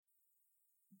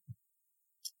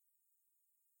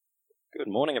Good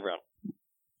morning, everyone.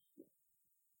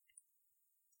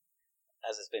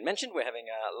 As has been mentioned, we're having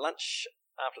lunch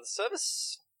after the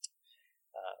service.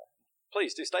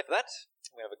 Please do stay for that.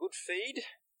 We have a good feed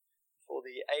for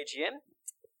the AGM,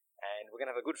 and we're going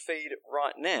to have a good feed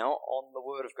right now on the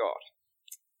Word of God.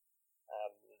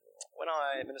 When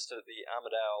I ministered at the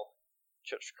Armidale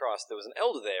Church of Christ, there was an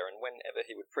elder there, and whenever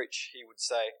he would preach, he would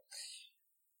say,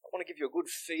 I want to give you a good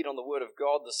feed on the Word of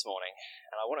God this morning,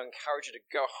 and I want to encourage you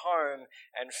to go home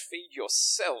and feed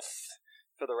yourself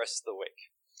for the rest of the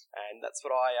week. And that's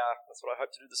what I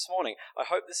hope to do this morning. I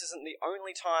hope this isn't the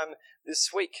only time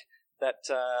this week that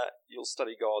you'll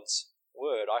study God's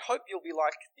Word. I hope you'll be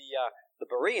like the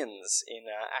Bereans in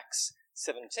Acts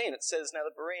 17. It says, Now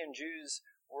the Berean Jews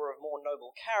were of more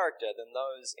noble character than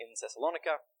those in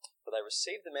Thessalonica, for they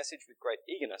received the message with great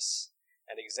eagerness,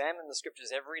 and examine the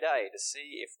scriptures every day to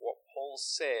see if what Paul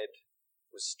said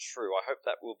was true. I hope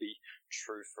that will be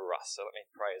true for us. So let me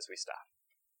pray as we start.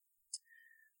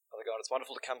 Father God, it's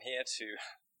wonderful to come here to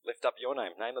lift up your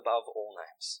name above all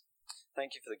names.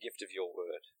 Thank you for the gift of your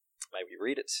word. May we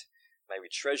read it, may we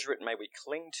treasure it, may we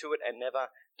cling to it and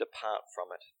never depart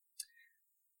from it.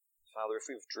 Father,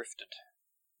 if we've drifted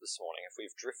this morning, if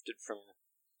we've drifted from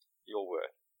your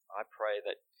word, I pray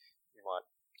that you might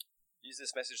use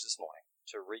this message this morning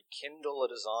to rekindle a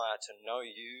desire to know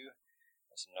you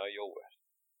and to know your word.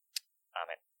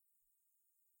 Amen.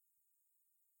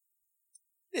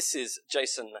 This is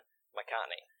Jason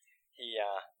McCartney. He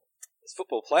is a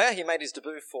football player. He made his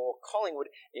debut for Collingwood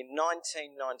in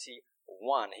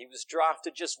 1991. He was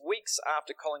drafted just weeks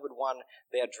after Collingwood won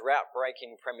their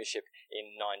drought-breaking premiership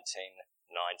in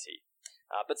 1990.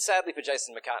 But sadly for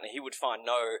Jason McCartney, he would find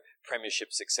no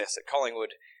premiership success at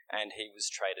Collingwood, and he was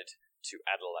traded to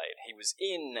Adelaide. He was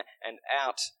in and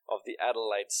out of the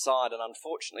Adelaide side, and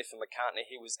unfortunately for McCartney,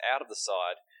 he was out of the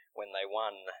side when they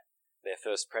won their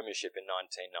first premiership in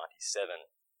 1997.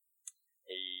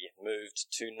 He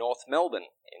moved to North Melbourne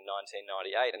in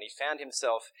 1998, and he found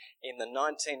himself in the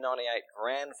 1998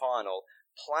 grand final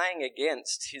playing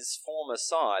against his former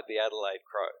side, the Adelaide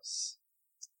Crows.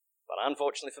 But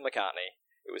unfortunately for McCartney,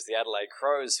 it was the Adelaide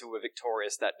Crows who were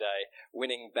victorious that day,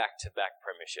 winning back-to-back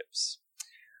premierships.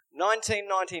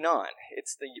 1999,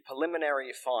 it's the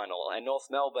preliminary final, and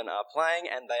North Melbourne are playing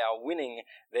and they are winning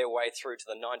their way through to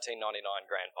the 1999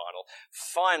 grand final.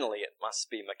 Finally, it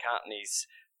must be McCartney's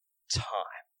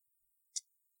time.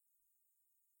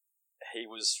 He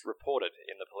was reported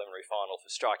in the preliminary final for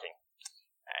striking,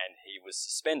 and he was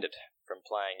suspended from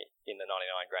playing in the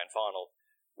 99 grand final,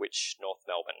 which North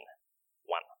Melbourne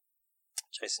won.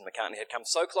 Jason McCartney had come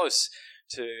so close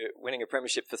to winning a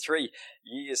premiership for 3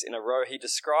 years in a row. He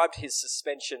described his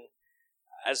suspension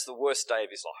as the worst day of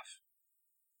his life.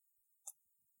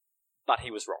 But he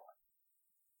was wrong.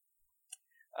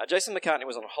 Jason McCartney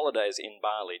was on holidays in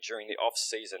Bali during the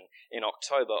off-season in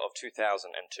October of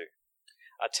 2002.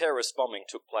 A terrorist bombing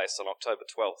took place on October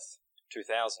 12th,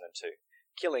 2002,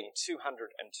 killing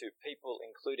 202 people,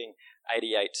 including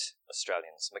 88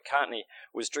 Australians. McCartney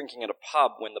was drinking at a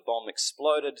pub when the bomb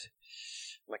exploded.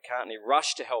 McCartney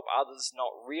rushed to help others,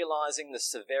 not realising the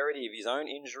severity of his own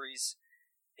injuries.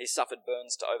 He suffered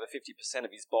burns to over 50%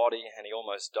 of his body, and he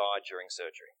almost died during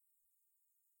surgery.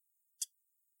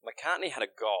 McCartney had a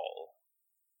goal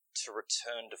to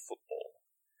return to football,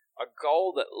 a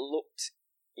goal that looked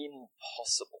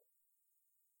impossible.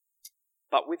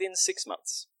 But within 6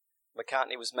 months,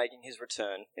 McCartney was making his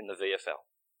return in the VFL,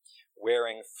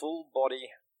 wearing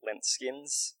full-body length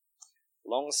skins,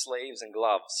 long sleeves and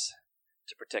gloves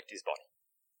to protect his body.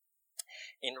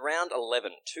 In round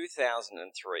 11,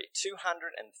 2003,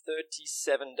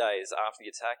 237 days after the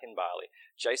attack in Bali,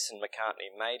 Jason McCartney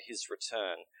made his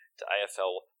return to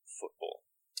AFL football.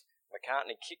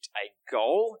 McCartney kicked a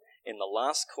goal in the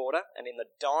last quarter, and in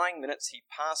the dying minutes he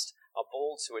passed a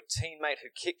ball to a teammate who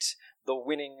kicked the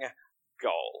winning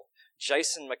goal.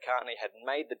 Jason McCartney had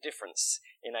made the difference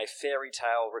in a fairy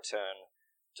tale return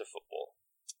to football.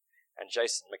 And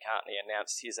Jason McCartney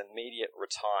announced his immediate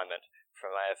retirement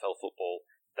from AFL football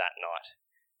that night.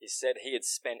 He said he had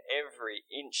spent every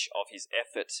inch of his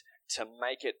effort to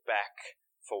make it back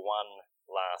for one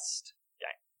last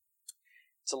game.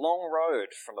 It's a long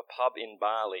road from a pub in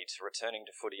Bali to returning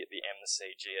to footy at the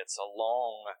MCG. It's a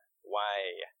long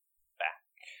way back.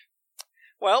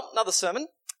 Well, another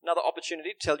sermon. Another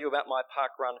opportunity to tell you about my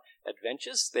parkrun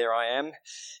adventures. There I am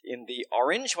in the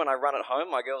orange. When I run at home,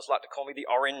 my girls like to call me the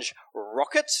Orange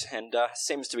Rocket, and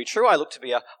seems to be true. I look to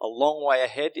be a long way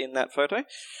ahead in that photo.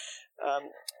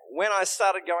 When I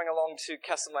started going along to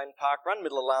Castlemaine Parkrun,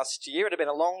 middle of last year, it had been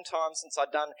a long time since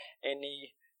I'd done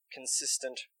any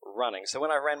consistent running. So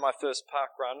when I ran my first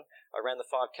park run, I ran the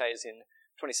 5Ks in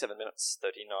 27 minutes,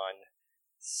 39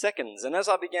 seconds. And as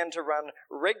I began to run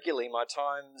regularly, my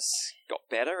times got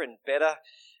better and better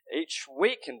each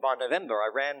week. And by November, I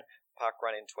ran park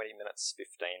run in 20 minutes,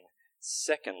 15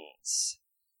 seconds.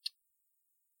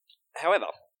 However,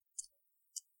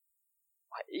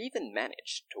 I even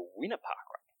managed to win a park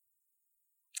run.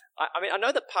 I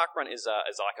know that park run is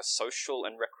like a social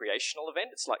and recreational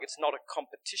event. It's not a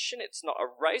competition, it's not a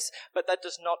race, but that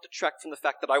does not detract from the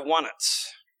fact that I won it.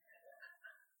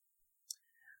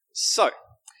 So,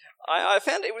 I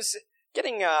found it was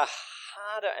getting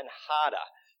harder and harder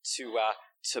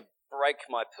to break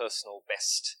my personal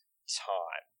best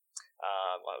time.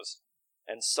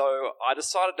 And so I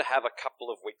decided to have a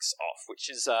couple of weeks off, which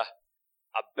is a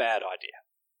bad idea.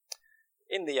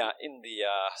 In the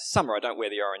summer, I don't wear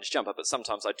the orange jumper, but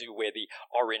sometimes I do wear the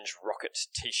orange rocket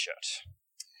t-shirt.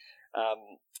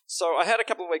 So I had a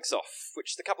couple of weeks off,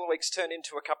 which the couple of weeks turned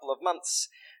into a couple of months,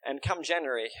 and come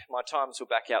January, my times were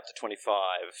back out to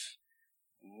 25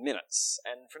 minutes.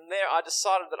 And from there, I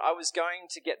decided that I was going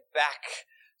to get back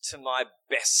to my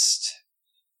best.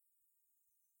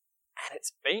 And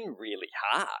it's been really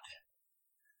hard.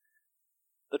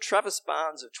 The Travis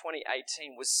Barnes of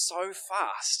 2018 was so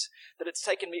fast that it's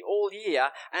taken me all year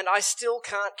and I still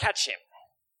can't catch him.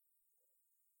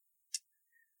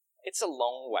 It's a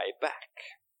long way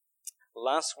back.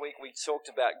 Last week we talked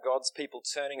about God's people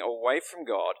turning away from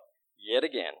God yet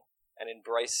again and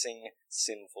embracing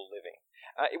sinful living.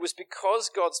 It was because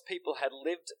God's people had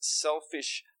lived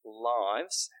selfish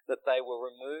lives that they were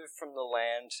removed from the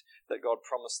land that God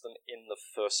promised them in the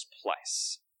first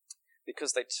place.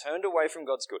 Because they turned away from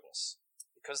God's goodness,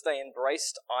 because they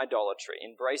embraced idolatry,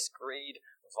 embraced greed,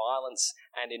 violence,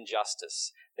 and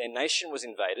injustice. Their nation was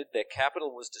invaded, their capital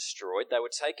was destroyed, they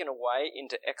were taken away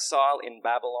into exile in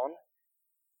Babylon,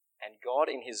 and God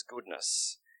in his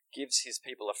goodness gives his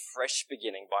people a fresh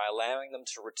beginning by allowing them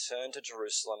to return to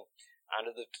Jerusalem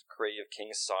under the decree of King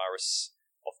Cyrus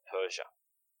of Persia.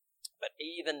 But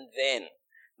even then,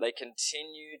 they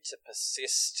continued to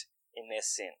persist in their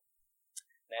sin.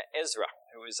 Now, Ezra,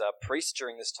 who is a priest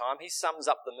during this time, he sums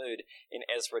up the mood in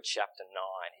Ezra chapter 9.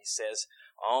 He says,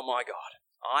 "Oh my God,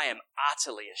 I am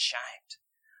utterly ashamed.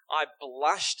 I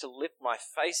blush to lift my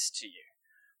face to you.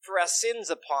 For our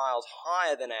sins are piled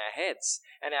higher than our heads,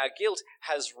 and our guilt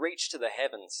has reached to the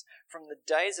heavens. From the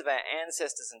days of our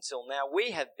ancestors until now,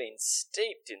 we have been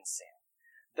steeped in sin.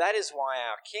 That is why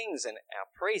our kings and our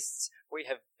priests, we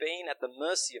have been at the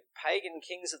mercy of pagan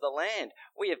kings of the land.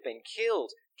 We have been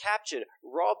killed, captured,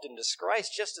 robbed, and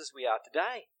disgraced, just as we are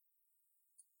today.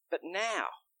 But now,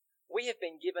 we have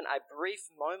been given a brief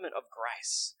moment of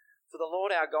grace, for the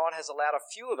Lord our God has allowed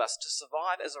a few of us to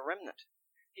survive as a remnant.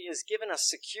 He has given us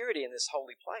security in this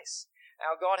holy place.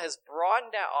 Our God has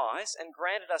brightened our eyes and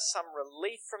granted us some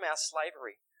relief from our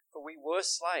slavery, for we were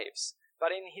slaves.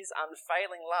 But in his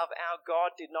unfailing love, our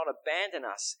God did not abandon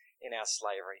us in our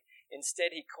slavery.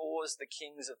 Instead, he caused the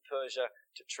kings of Persia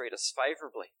to treat us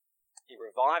favorably. He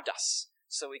revived us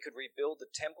so we could rebuild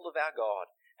the temple of our God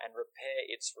and repair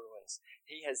its ruins.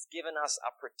 He has given us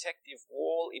a protective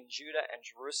wall in Judah and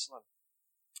Jerusalem.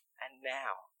 And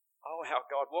now, oh our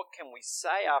God, what can we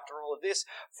say after all of this?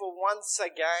 For once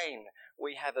again,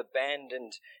 we have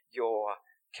abandoned your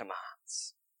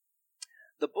commands.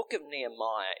 The book of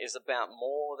Nehemiah is about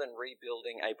more than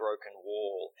rebuilding a broken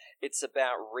wall. It's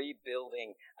about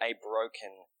rebuilding a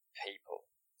broken people.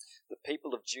 The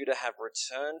people of Judah have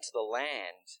returned to the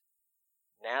land.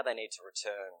 Now they need to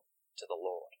return to the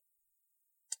Lord.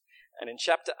 And in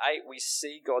chapter 8, we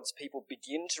see God's people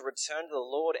begin to return to the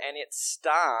Lord, and it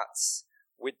starts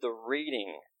with the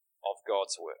reading of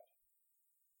God's word.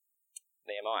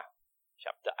 Nehemiah.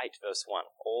 Chapter 8, verse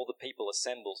 1. All the people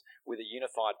assembled with a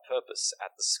unified purpose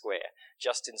at the square,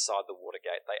 just inside the water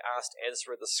gate. They asked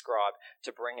Ezra the scribe to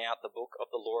bring out the book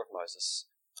of the law of Moses,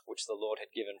 which the Lord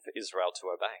had given for Israel to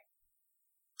obey.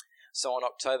 So on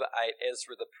October 8,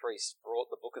 Ezra the priest brought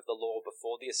the book of the law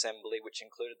before the assembly, which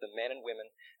included the men and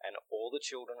women and all the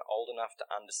children old enough to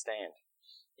understand.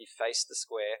 He faced the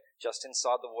square just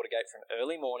inside the water gate from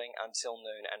early morning until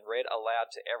noon and read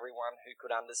aloud to everyone who could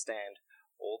understand.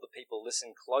 All the people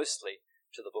listened closely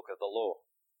to the book of the law.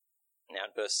 Now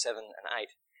in verse 7 and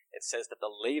 8, it says that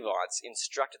the Levites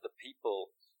instructed the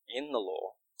people in the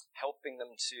law, helping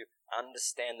them to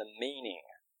understand the meaning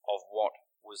of what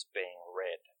was being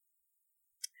read.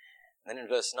 And then in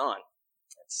verse 9,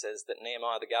 it says that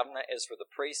Nehemiah the governor, Ezra the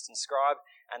priest and scribe,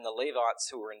 and the Levites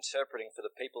who were interpreting for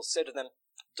the people said to them,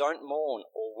 "Don't mourn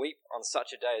or weep on such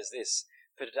a day as this,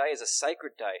 for today is a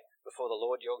sacred day before the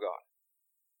Lord your God.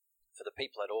 for the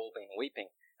people had all been weeping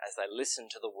as they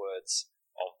listened to the words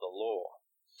of the law.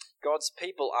 God's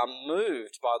people are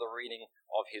moved by the reading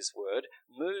of his word,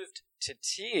 moved to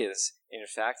tears, in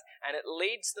fact, and it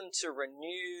leads them to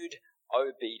renewed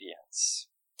obedience.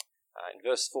 In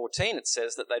verse 14 it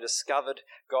says that they discovered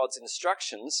God's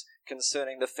instructions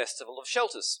concerning the Festival of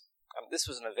Shelters. This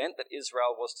was an event that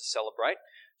Israel was to celebrate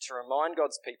to remind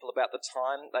God's people about the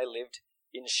time they lived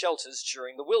in shelters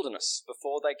during the wilderness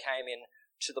before they came in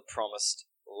to the promised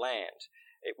land.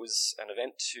 It was an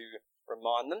event to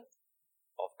remind them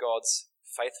of God's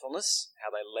faithfulness, how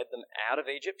they led them out of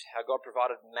Egypt, how God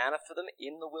provided manna for them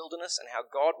in the wilderness, and how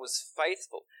God was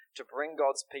faithful to bring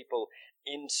God's people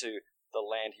into the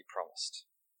land he promised.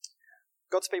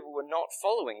 God's people were not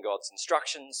following God's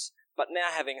instructions, but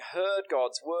now having heard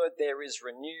God's word, there is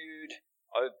renewed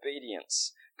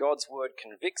obedience. God's word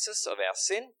convicts us of our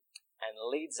sin and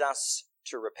leads us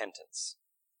to repentance.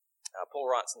 Paul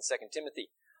writes in 2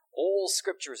 Timothy, "All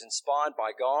scripture is inspired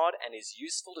by God and is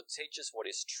useful to teach us what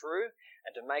is true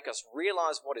and to make us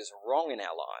realize what is wrong in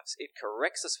our lives. It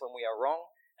corrects us when we are wrong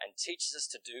and teaches us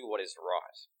to do what is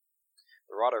right."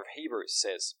 The writer of Hebrews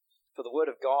says, "For the word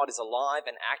of God is alive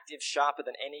and active, sharper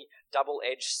than any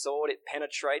double-edged sword. It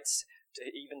penetrates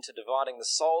even to dividing the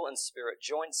soul and spirit,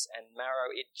 joints and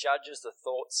marrow. It judges the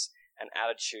thoughts and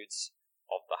attitudes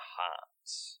of the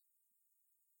heart."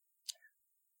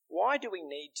 Why do we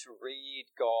need to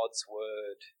read God's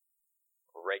word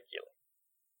regularly?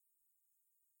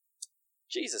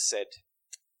 Jesus said,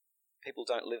 "People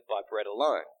don't live by bread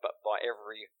alone, but by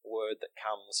every word that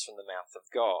comes from the mouth of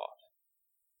God."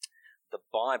 The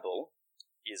Bible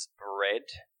is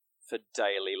bread for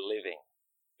daily living.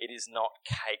 It is not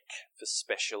cake for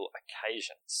special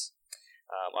occasions.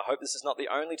 I hope this is not the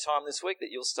only time this week that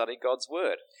you'll study God's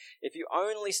word. If you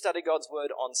only study God's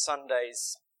word on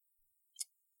Sundays,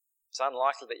 it's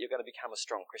unlikely that you're going to become a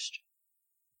strong Christian.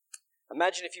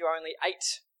 Imagine if you only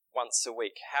ate once a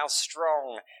week. How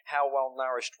strong, how well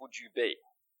nourished would you be?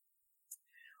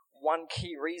 One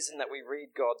key reason that we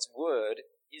read God's word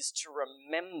is to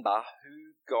remember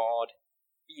who God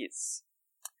is.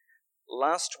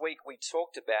 Last week we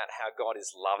talked about how God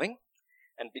is loving,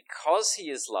 and because he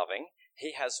is loving,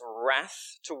 he has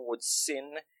wrath towards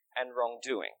sin and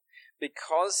wrongdoing.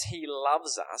 Because he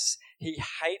loves us, he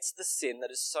hates the sin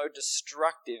that is so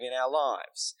destructive in our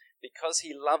lives. Because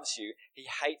he loves you, he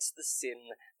hates the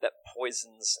sin that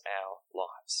poisons our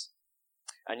lives.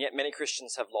 And yet many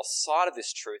Christians have lost sight of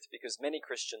this truth because many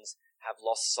Christians have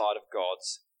lost sight of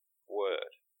God's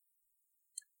word.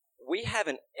 We have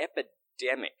an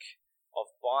epidemic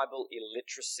of Bible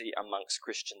illiteracy amongst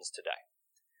Christians today.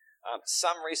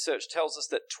 Some research tells us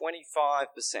that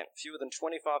 25%, fewer than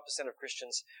 25% of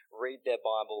Christians read their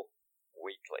Bible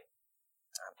weekly.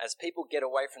 As people get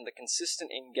away from the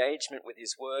consistent engagement with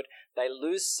his word, they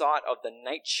lose sight of the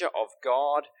nature of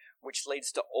God, which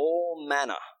leads to all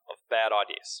manner of bad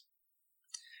ideas.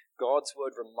 God's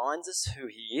word reminds us who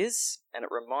he is, and it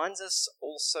reminds us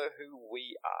also who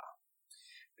we are.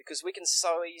 Because we can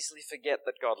so easily forget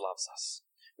that God loves us.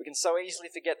 We can so easily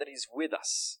forget that he's with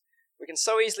us. We can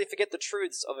so easily forget the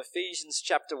truths of Ephesians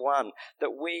chapter 1,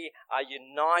 that we are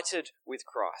united with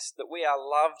Christ, that we are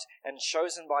loved and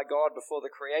chosen by God before the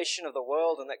creation of the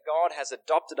world, and that God has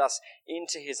adopted us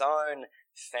into his own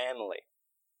family.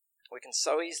 We can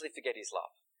so easily forget his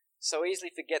love, so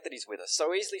easily forget that he's with us,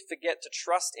 so easily forget to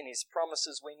trust in his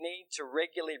promises. We need to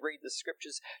regularly read the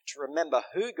scriptures to remember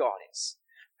who God is,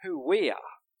 who we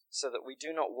are, so that we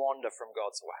do not wander from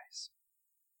God's ways.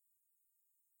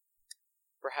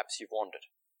 Perhaps you've wandered.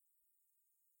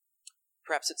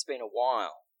 Perhaps it's been a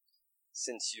while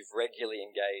since you've regularly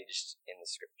engaged in the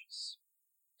scriptures.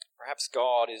 Perhaps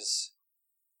God is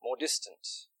more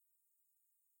distant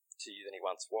to you than he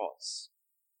once was.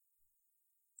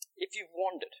 If you've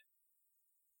wandered,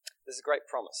 there's a great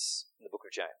promise in the book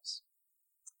of James.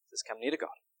 It says, "Come near to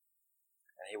God,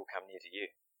 and he will come near to you."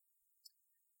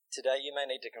 Today you may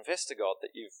need to confess to God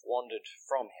that you've wandered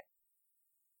from him,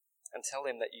 and tell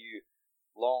him that you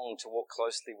long to walk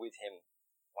closely with him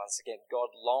once again.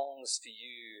 God longs for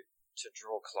you to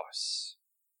draw close.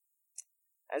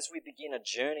 As we begin a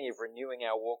journey of renewing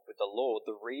our walk with the Lord,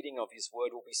 the reading of his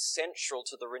word will be central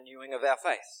to the renewing of our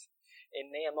faith.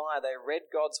 In Nehemiah, they read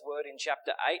God's word in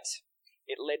chapter 8.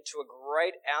 It led to a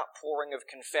great outpouring of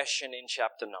confession in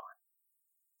chapter 9.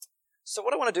 So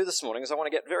what I want to do this morning is I want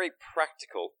to get very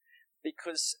practical,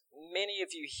 because many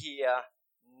of you here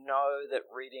know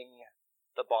that reading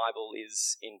the Bible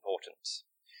is important.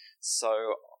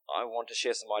 So I want to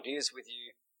share some ideas with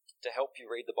you to help you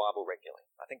read the Bible regularly.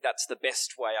 I think that's the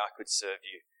best way I could serve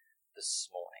you this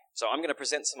morning. So I'm going to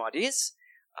present some ideas,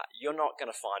 You're not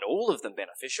going to find all of them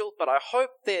beneficial, but I hope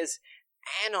there's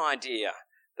an idea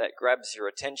that grabs your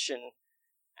attention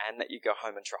and that you go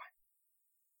home and try.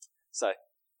 So,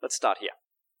 let's start here.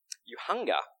 You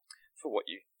hunger for what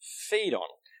you feed on.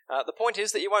 The point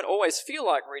is that you won't always feel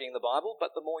like reading the Bible,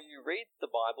 but the more you read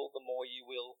the Bible, the more you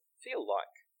will feel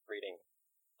like reading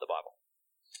the Bible.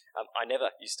 I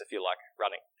never used to feel like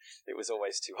running. It was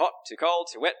always too hot, too cold,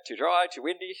 too wet, too dry, too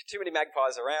windy, too many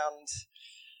magpies around.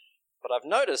 But I've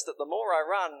noticed that the more I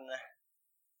run,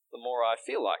 the more I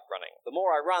feel like running. The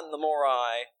more I run, the more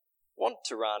I want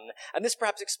to run. And this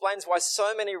perhaps explains why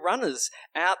so many runners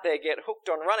out there get hooked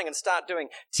on running and start doing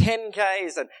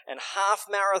 10Ks and half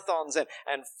marathons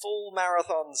and full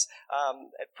marathons.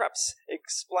 It perhaps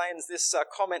explains this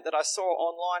comment that I saw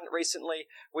online recently,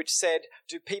 which said,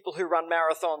 do people who run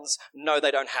marathons know they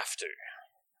don't have to?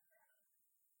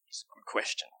 It's a good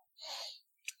question.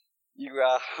 You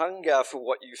hunger for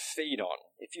what you feed on.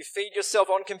 If you feed yourself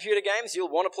on computer games,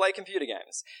 you'll want to play computer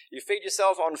games. You feed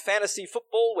yourself on fantasy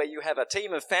football, where you have a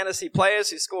team of fantasy players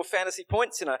who score fantasy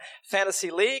points in a fantasy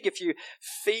league. If you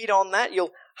feed on that,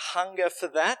 you'll hunger for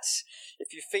that.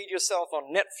 If you feed yourself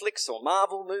on Netflix or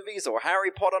Marvel movies or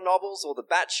Harry Potter novels or The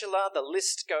Bachelor, the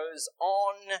list goes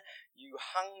on. You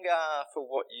hunger for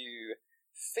what you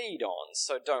feed on.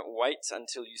 So don't wait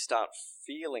until you start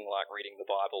feeling like reading the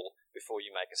Bible before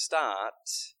you make a start.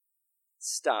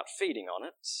 Start feeding on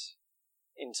it.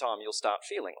 In time, you'll start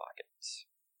feeling like it.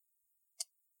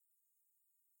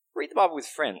 Read the Bible with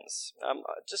friends.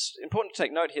 Just important to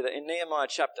take note here that in Nehemiah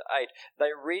chapter 8, they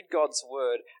read God's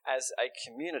word as a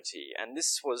community, and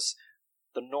this was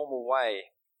the normal way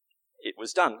it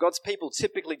was done. God's people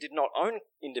typically did not own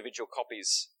individual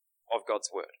copies of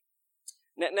God's word.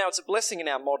 Now, it's a blessing in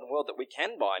our modern world that we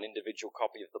can buy an individual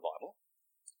copy of the Bible.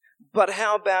 But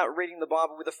how about reading the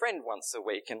Bible with a friend once a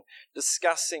week and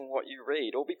discussing what you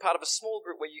read, or be part of a small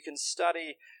group where you can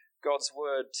study God's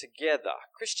word together?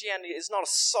 Christianity is not a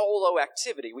solo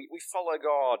activity. We follow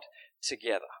God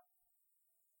together.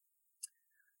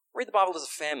 Read the Bible as a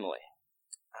family.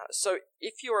 So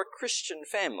if you're a Christian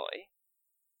family,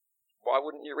 why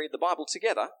wouldn't you read the Bible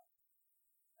together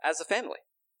as a family?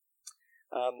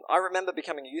 I remember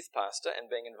becoming a youth pastor and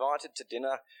being invited to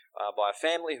dinner by a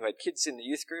family who had kids in the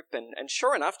youth group, and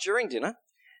sure enough, during dinner,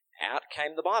 out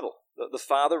came the Bible. The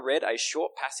father read a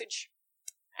short passage,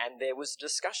 and there was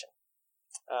discussion.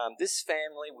 This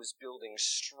family was building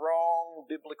strong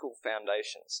biblical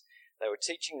foundations. They were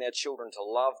teaching their children to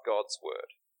love God's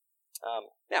word.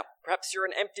 Now, perhaps you're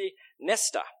an empty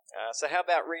nester, so how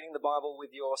about reading the Bible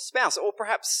with your spouse, or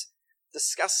perhaps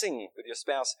discussing with your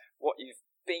spouse what you've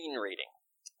been reading?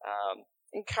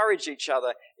 Encourage each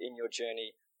other in your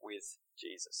journey with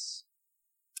Jesus.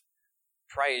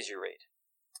 Pray as you read.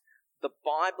 The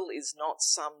Bible is not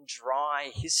some dry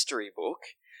history book.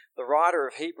 The writer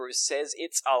of Hebrews says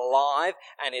it's alive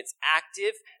and it's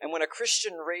active, and when a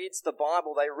Christian reads the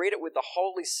Bible, they read it with the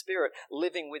Holy Spirit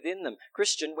living within them.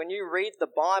 Christian, when you read the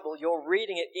Bible, you're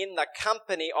reading it in the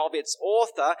company of its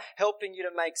author, helping you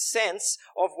to make sense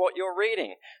of what you're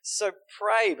reading. So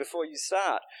pray before you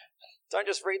start. Don't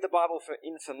just read the Bible for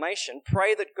information.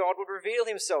 Pray that God would reveal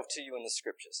himself to you in the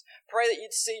Scriptures. Pray that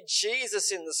you'd see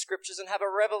Jesus in the Scriptures and have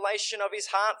a revelation of his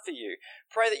heart for you.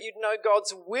 Pray that you'd know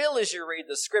God's will as you read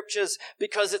the Scriptures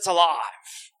because it's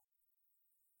alive.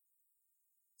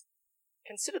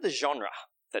 Consider the genre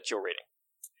that you're reading.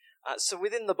 So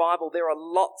within the Bible, there are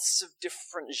lots of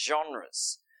different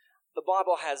genres. The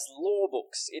Bible has law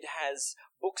books. It has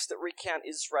books that recount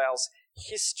Israel's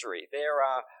history. There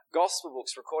are gospel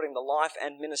books recording the life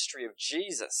and ministry of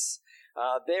Jesus.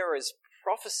 There is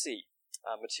prophecy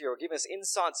material giving us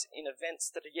insights in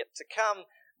events that are yet to come.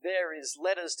 There is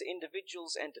letters to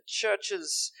individuals and to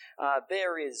churches.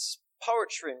 There is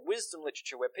poetry and wisdom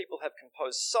literature where people have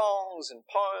composed songs and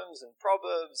poems and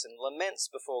proverbs and laments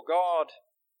before God.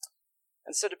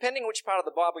 And so depending which part of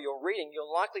the Bible you're reading, you're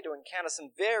likely to encounter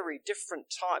some very different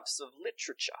types of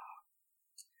literature.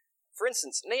 For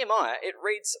instance, Nehemiah, it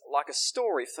reads like a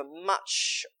story for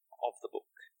much of the book.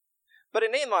 But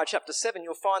in Nehemiah chapter 7,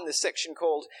 you'll find this section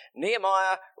called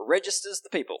Nehemiah Registers the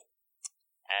People.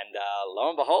 And lo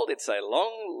and behold, it's a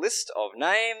long list of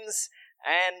names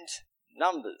and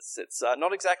numbers. It's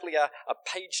not exactly a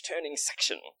page-turning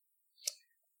section.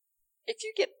 If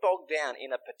you get bogged down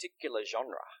in a particular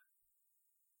genre,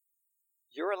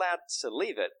 you're allowed to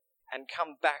leave it and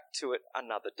come back to it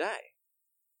another day.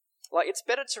 Like, it's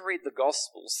better to read the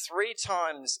Gospels 3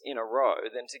 times in a row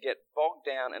than to get bogged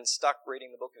down and stuck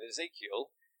reading the book of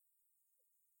Ezekiel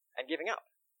and giving up.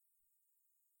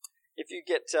 If you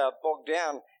get bogged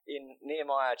down in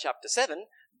Nehemiah chapter 7,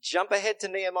 jump ahead to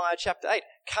Nehemiah chapter 8.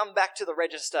 Come back to the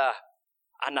register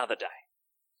another day.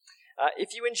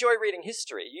 If you enjoy reading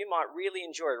history, you might really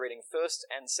enjoy reading 1st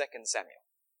and 2nd Samuel.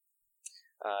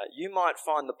 You might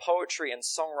find the poetry and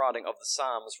songwriting of the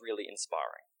Psalms really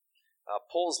inspiring.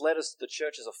 Paul's letters to the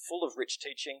churches are full of rich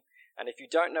teaching, and if you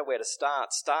don't know where to start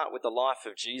with the life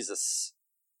of Jesus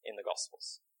in the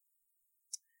Gospels.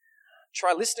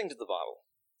 Try listening to the Bible.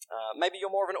 Maybe you're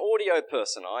more of an audio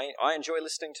person. I enjoy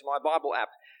listening to my Bible app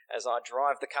as I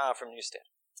drive the car from Newstead.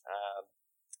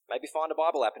 Maybe find a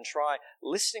Bible app and try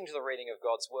listening to the reading of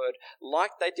God's Word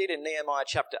like they did in Nehemiah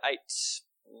chapter 8,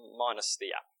 minus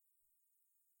the app.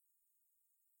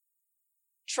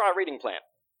 Try a reading plan.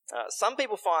 Some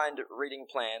people find reading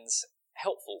plans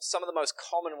helpful. Some of the most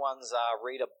common ones are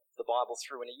read the Bible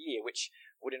through in a year, which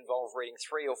would involve reading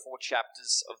 3 or 4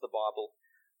 chapters of the Bible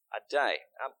a day.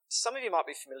 Some of you might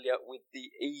be familiar with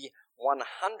the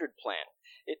E100 plan.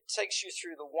 It takes you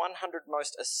through the 100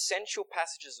 most essential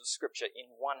passages of Scripture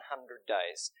in 100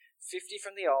 days. 50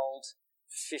 from the Old,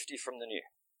 50 from the New.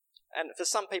 And for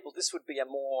some people, this would be a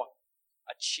more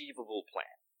achievable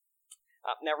plan.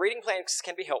 Now, reading plans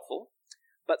can be helpful,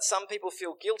 but some people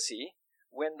feel guilty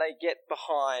when they get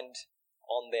behind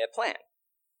on their plan.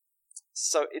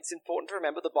 So it's important to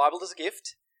remember the Bible is a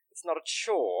gift. It's not a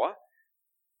chore.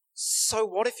 So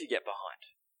what if you get behind?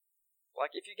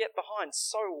 Like, if you get behind,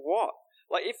 so what?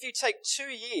 Like, if you take 2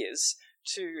 years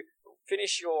to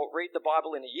finish your read the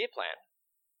Bible in a year plan,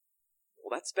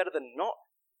 well, that's better than not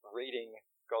reading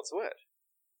God's Word.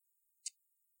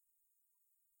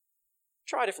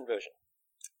 Try a different version.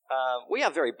 We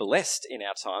are very blessed in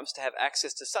our times to have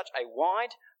access to such a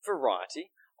wide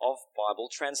variety of Bible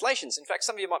translations. In fact,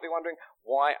 some of you might be wondering,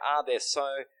 why are there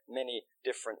so many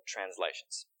different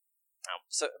translations?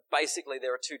 So basically,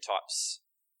 there are 2 types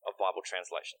of Bible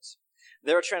translations.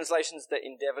 There are translations that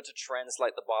endeavour to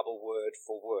translate the Bible word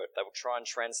for word. They will try and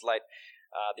translate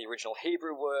the original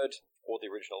Hebrew word or the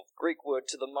original Greek word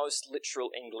to the most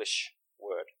literal English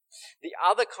word. The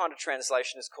other kind of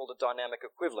translation is called a dynamic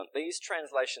equivalent. These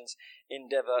translations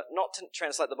endeavour not to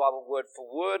translate the Bible word for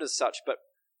word as such, but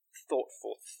thought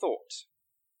for thought.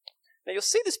 Now you'll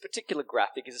see this particular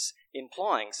graphic is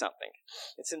implying something.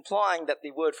 It's implying that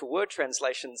the word for word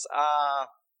translations are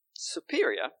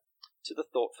superior to the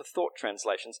thought for thought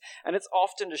translations, and it's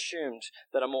often assumed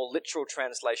that a more literal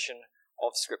translation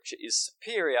of Scripture is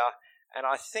superior, and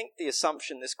I think the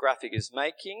assumption this graphic is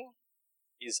making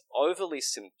is overly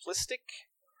simplistic,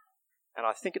 and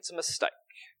I think it's a mistake.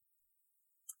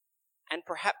 And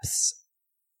perhaps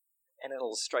an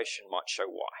illustration might show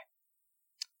why.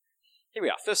 Here we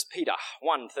are, 1 Peter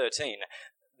 1:13.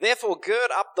 Therefore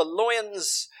gird up the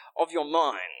loins of your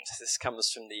mind. This comes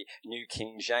from the New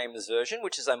King James Version,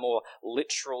 which is a more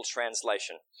literal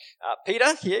translation.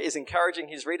 Peter here is encouraging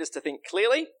his readers to think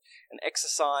clearly and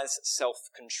exercise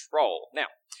self-control. Now,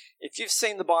 if you've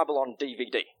seen the Bible on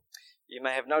DVD, you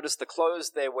may have noticed the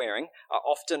clothes they're wearing are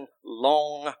often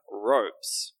long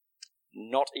robes,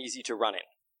 not easy to run in.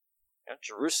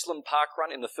 Jerusalem Park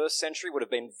Run in the 1st century would have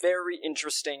been very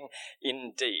interesting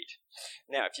indeed.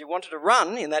 Now, if you wanted to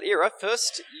run in that era,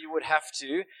 first you would have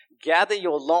to gather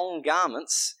your long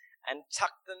garments and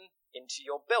tuck them into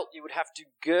your belt. You would have to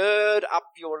gird up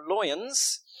your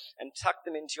loins and tuck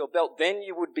them into your belt. Then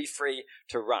you would be free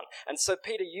to run. And so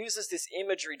Peter uses this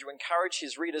imagery to encourage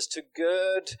his readers to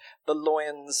gird the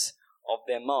loins of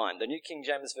their mind. The New King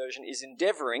James Version is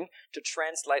endeavouring to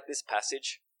translate this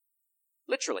passage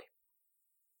literally.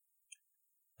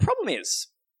 Problem is,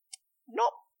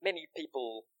 not many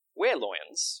people wear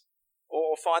loins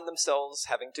or find themselves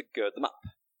having to gird them up.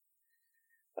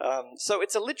 So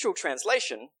it's a literal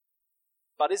translation,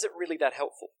 but is it really that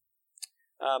helpful?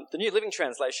 The New Living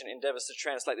Translation endeavours to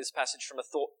translate this passage from a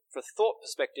thought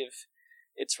perspective.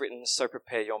 It's written, so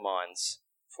prepare your minds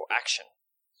for action.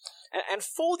 And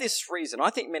for this reason,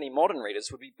 I think many modern readers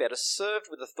would be better served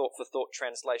with a thought-for-thought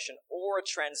translation or a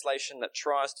translation that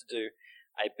tries to do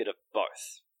a bit of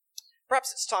both.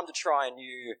 Perhaps it's time to try a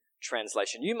new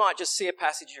translation. You might just see a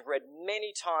passage you've read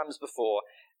many times before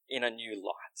in a new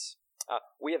light.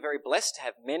 We are very blessed to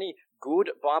have many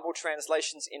good Bible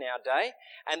translations in our day,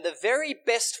 and the very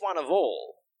best one of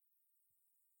all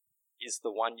is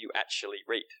the one you actually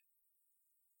read.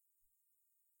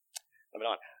 Number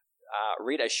 9,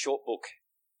 read a short book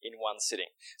in one sitting.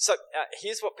 So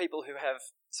here's what people who have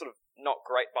sort of not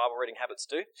great Bible reading habits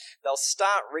do. They'll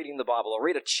start reading the Bible or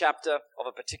read a chapter of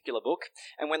a particular book,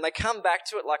 and when they come back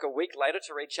to it like a week later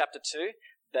to read chapter 2,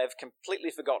 they've completely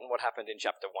forgotten what happened in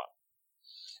chapter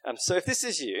 1. So if this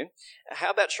is you,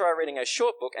 how about try reading a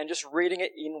short book and just reading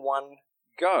it in one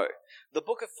go. The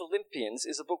book of Philippians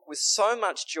is a book with so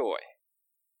much joy.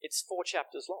 It's 4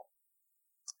 chapters long.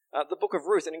 The book of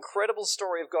Ruth, an incredible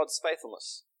story of God's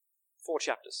faithfulness. 4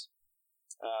 chapters.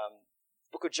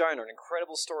 Book of Jonah, an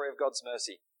incredible story of God's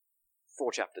mercy.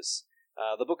 4 chapters.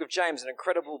 The book of James, an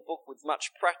incredible book with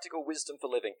much practical wisdom for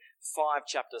living. 5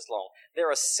 chapters long. There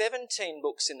are 17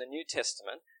 books in the New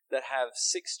Testament that have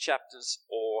 6 chapters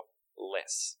or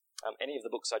less. Any of the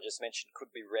books I just mentioned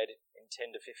could be read in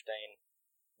 10 to 15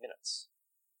 minutes.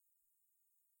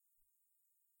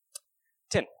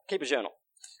 10. Keep a journal.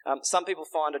 Some people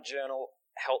find a journal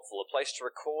helpful, a place to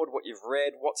record what you've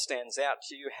read, what stands out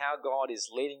to you, how God is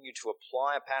leading you to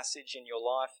apply a passage in your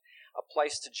life, a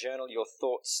place to journal your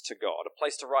thoughts to God, a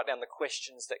place to write down the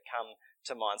questions that come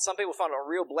to mind. Some people find it a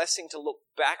real blessing to look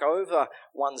back over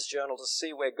one's journal to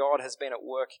see where God has been at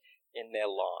work in their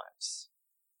lives.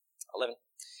 11.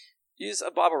 Use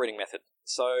a Bible reading method.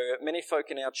 So many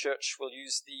folk in our church will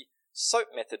use the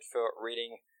SOAP method for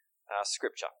reading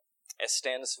Scripture. S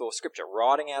stands for Scripture,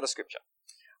 writing out a Scripture.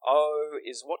 O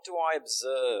is what do I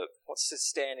observe? What's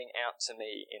standing out to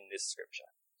me in this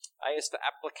Scripture? A is for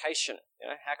application.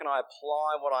 How can I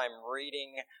apply what I'm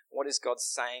reading? What is God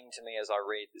saying to me as I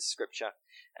read this Scripture?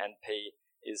 And P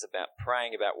is about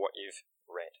praying about what you've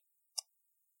read.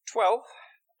 12,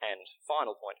 and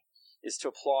final point, is to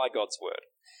apply God's Word.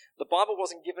 The Bible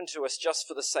wasn't given to us just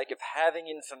for the sake of having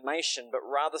information, but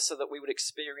rather so that we would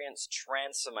experience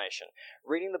transformation.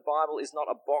 Reading the Bible is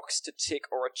not a box to tick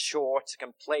or a chore to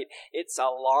complete. It's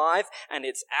alive and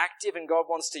it's active, and God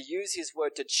wants to use His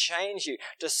Word to change you,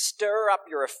 to stir up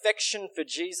your affection for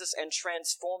Jesus and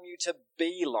transform you to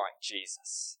be like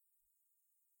Jesus.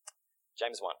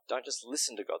 James 1, don't just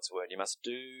listen to God's Word, you must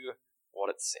do what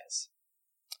it says.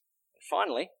 And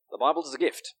finally, the Bible is a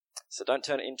gift. So don't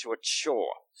turn it into a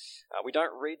chore. We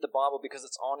don't read the Bible because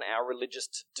it's on our religious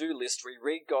to-do list. We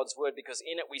read God's Word because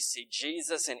in it we see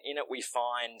Jesus and in it we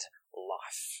find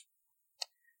life.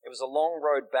 It was a long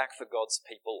road back for God's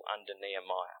people under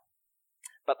Nehemiah.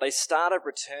 But they started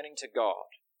returning to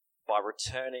God by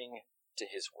returning to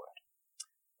His Word.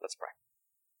 Let's pray.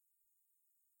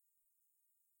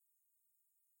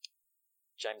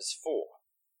 James 4,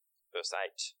 verse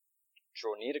 8.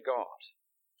 Draw near to God,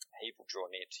 He will draw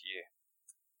near to you.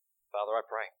 Father, I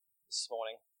pray this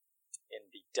morning, in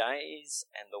the days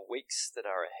and the weeks that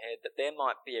are ahead, that there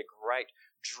might be a great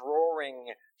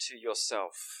drawing to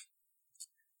yourself.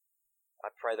 I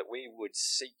pray that we would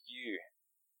seek you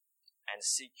and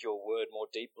seek your word more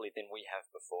deeply than we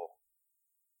have before.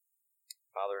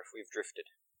 Father, if we've drifted,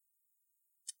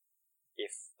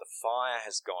 if the fire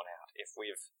has gone out, if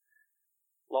we've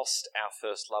lost our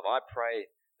first love, I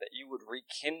pray that you would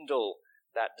rekindle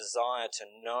that desire to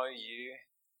know you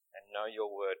and know your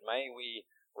word. May we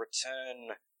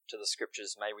return to the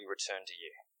Scriptures. May we return to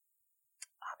you.